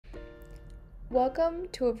Welcome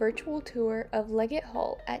to a virtual tour of Legett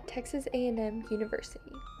Hall at Texas A&M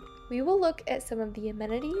University. We will look at some of the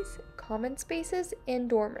amenities, common spaces, and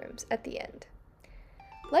dorm rooms at the end.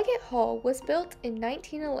 Legett Hall was built in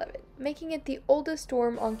 1911, making it the oldest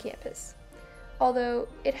dorm on campus, although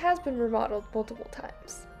it has been remodeled multiple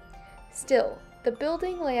times. Still, the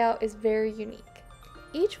building layout is very unique.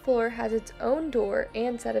 Each floor has its own door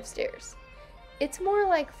and set of stairs. It's more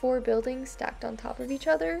like 4 buildings stacked on top of each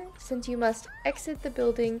other, since you must exit the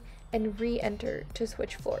building and re-enter to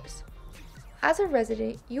switch floors. As a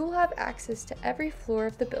resident, you will have access to every floor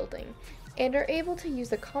of the building and are able to use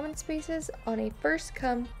the common spaces on a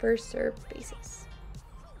first-come, first-served basis.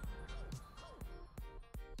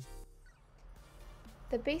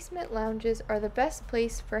 The basement lounges are the best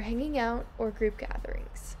place for hanging out or group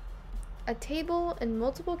gatherings. A table and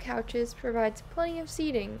multiple couches provides plenty of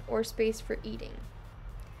seating or space for eating.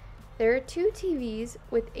 There are 2 TVs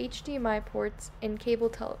with HDMI ports and cable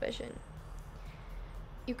television.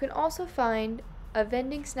 You can also find a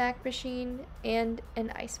vending snack machine and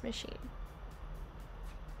an ice machine.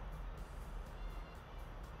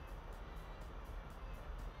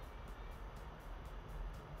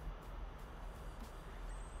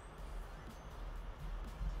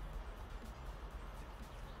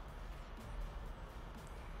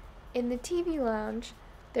 In the TV lounge,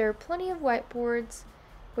 there are plenty of whiteboards,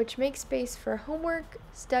 which make space for homework,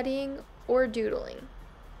 studying, or doodling.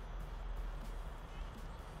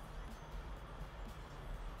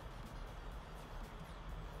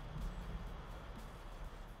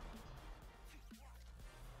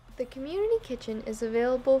 The community kitchen is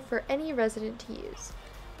available for any resident to use.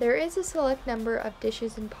 There is a select number of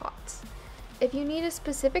dishes and pots. If you need a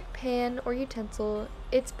specific pan or utensil,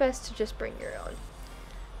 it's best to just bring your own.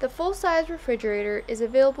 The full-size refrigerator is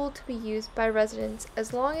available to be used by residents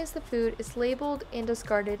as long as the food is labeled and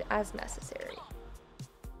discarded as necessary.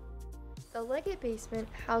 The Legett basement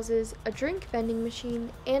houses a drink vending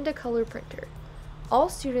machine and a color printer. All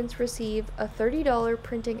students receive a $30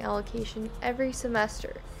 printing allocation every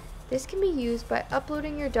semester. This can be used by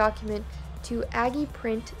uploading your document to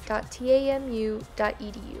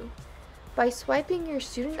aggieprint.tamu.edu. By swiping your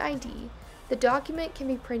student ID, the document can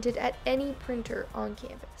be printed at any printer on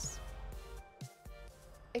campus.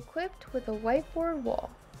 Equipped with a whiteboard wall,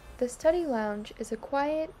 the study lounge is a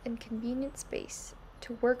quiet and convenient space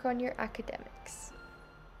to work on your academics.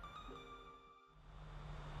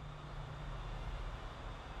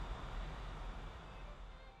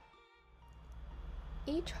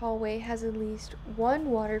 Each hallway has at least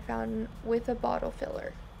one water fountain with a bottle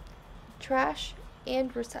filler, trash,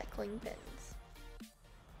 and recycling bins.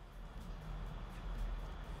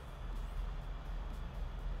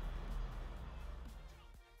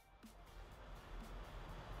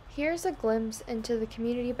 Here's a glimpse into the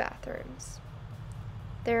community bathrooms.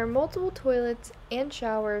 There are multiple toilets and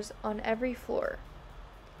showers on every floor,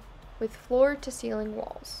 with floor-to-ceiling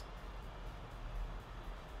walls.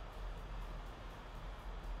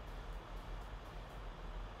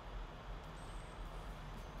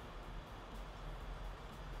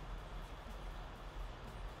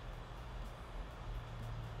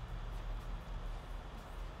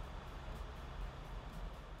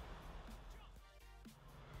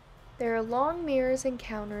 There are long mirrors and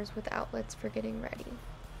counters with outlets for getting ready.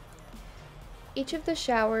 Each of the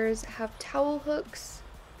showers have towel hooks,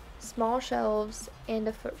 small shelves, and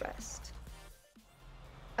a footrest,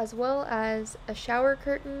 as well as a shower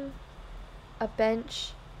curtain, a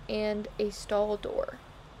bench, and a stall door.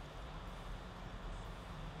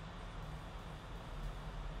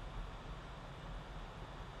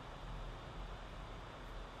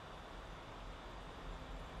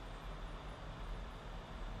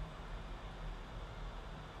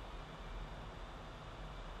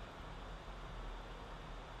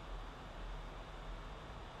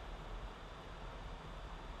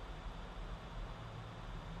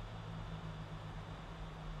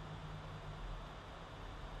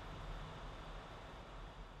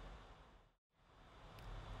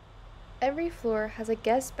 Every floor has a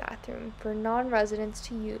guest bathroom for non-residents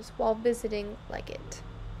to use while visiting Legett.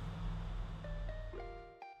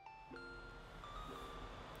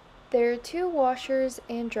 There are 2 washers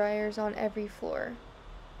and dryers on every floor.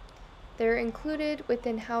 They're included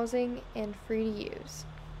within housing and free to use.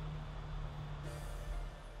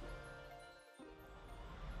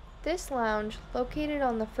 This lounge, located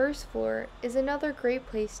on the first floor, is another great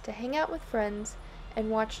place to hang out with friends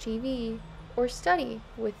and watch TV or study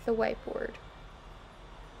with the whiteboard.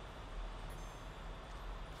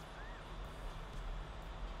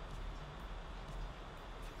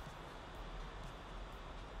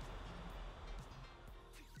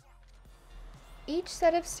 Each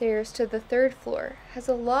set of stairs to the third floor has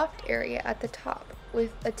a loft area at the top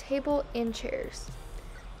with a table and chairs.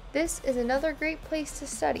 This is another great place to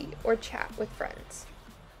study or chat with friends.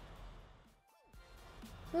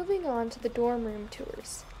 Moving on to the dorm room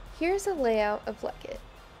tours. Here's a layout of Legett.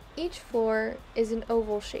 Each floor is an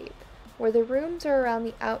oval shape, where the rooms are around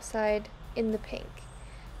the outside in the pink.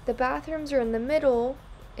 The bathrooms are in the middle,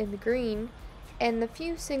 in the green, and the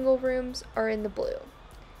few single rooms are in the blue.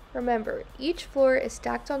 Remember, each floor is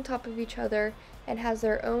stacked on top of each other and has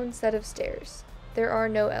their own set of stairs. There are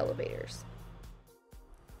no elevators.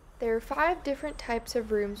 There are 5 different types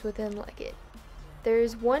of rooms within Legett. There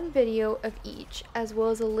is one video of each, as well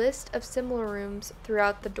as a list of similar rooms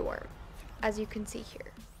throughout the dorm, as you can see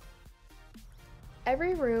here.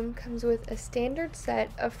 Every room comes with a standard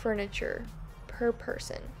set of furniture per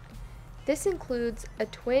person. This includes a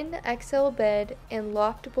twin XL bed and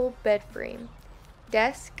loftable bed frame,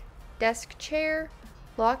 desk, desk chair,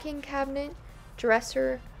 locking cabinet,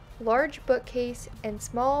 dresser, large bookcase, and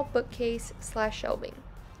small bookcase/shelving.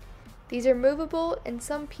 These are movable and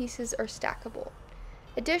some pieces are stackable.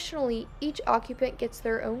 Additionally, each occupant gets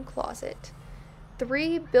their own closet,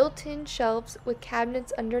 3 built-in shelves with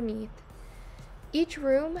cabinets underneath. Each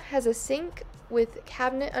room has a sink with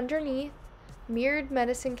cabinet underneath, mirrored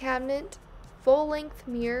medicine cabinet, full-length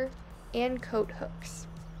mirror, and coat hooks.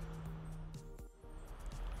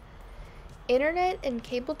 Internet and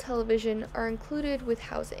cable television are included with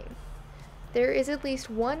housing. There is at least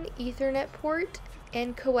one Ethernet port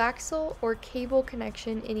and coaxial or cable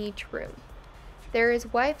connection in each room. There is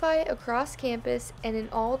Wi-Fi across campus and in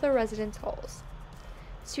all the residence halls.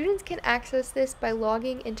 Students can access this by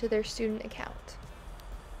logging into their student account.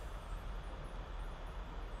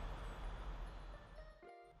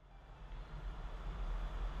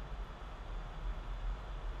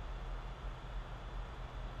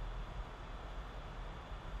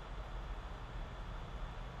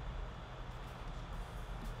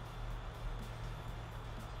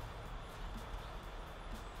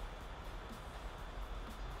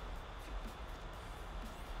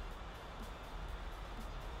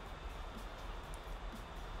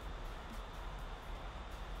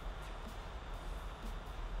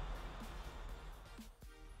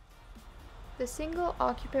 The single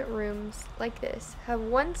occupant rooms, like this, have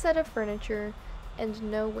one set of furniture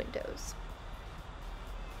and no windows.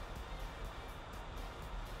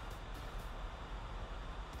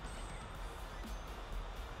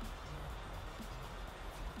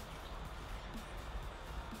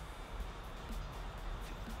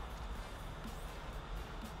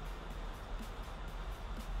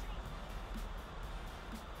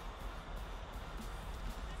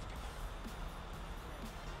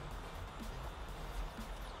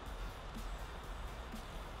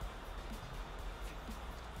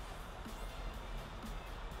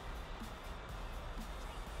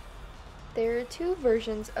 There are 2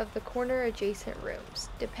 versions of the corner adjacent rooms,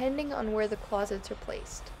 depending on where the closets are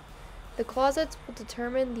placed. The closets will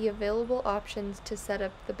determine the available options to set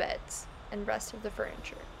up the beds and rest of the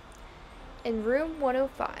furniture. In room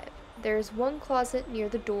 105, there is one closet near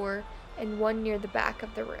the door and one near the back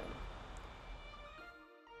of the room.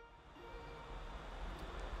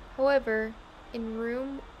 However, in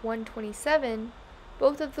room 127,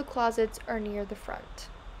 both of the closets are near the front.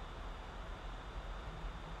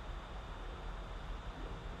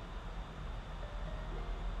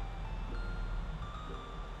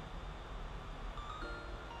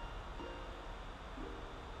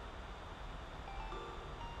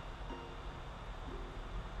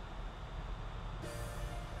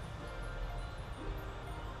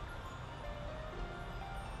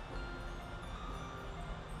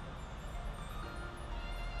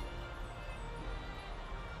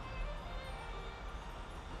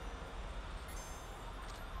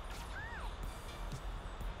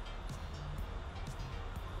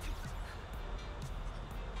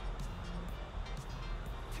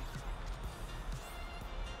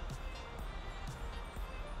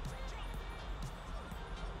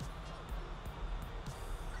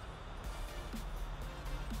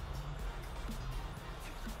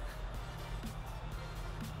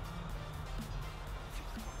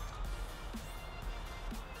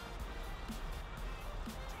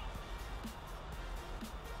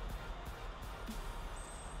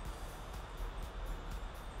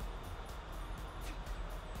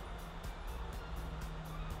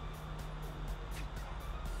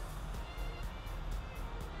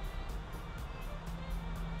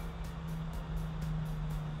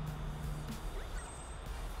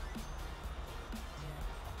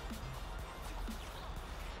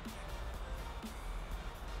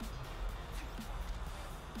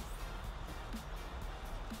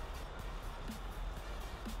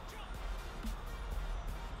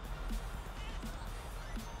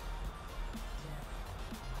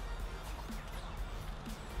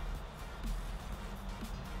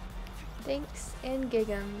 Thanks and gig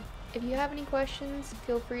 'em. If you have any questions,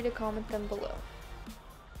 feel free to comment them below.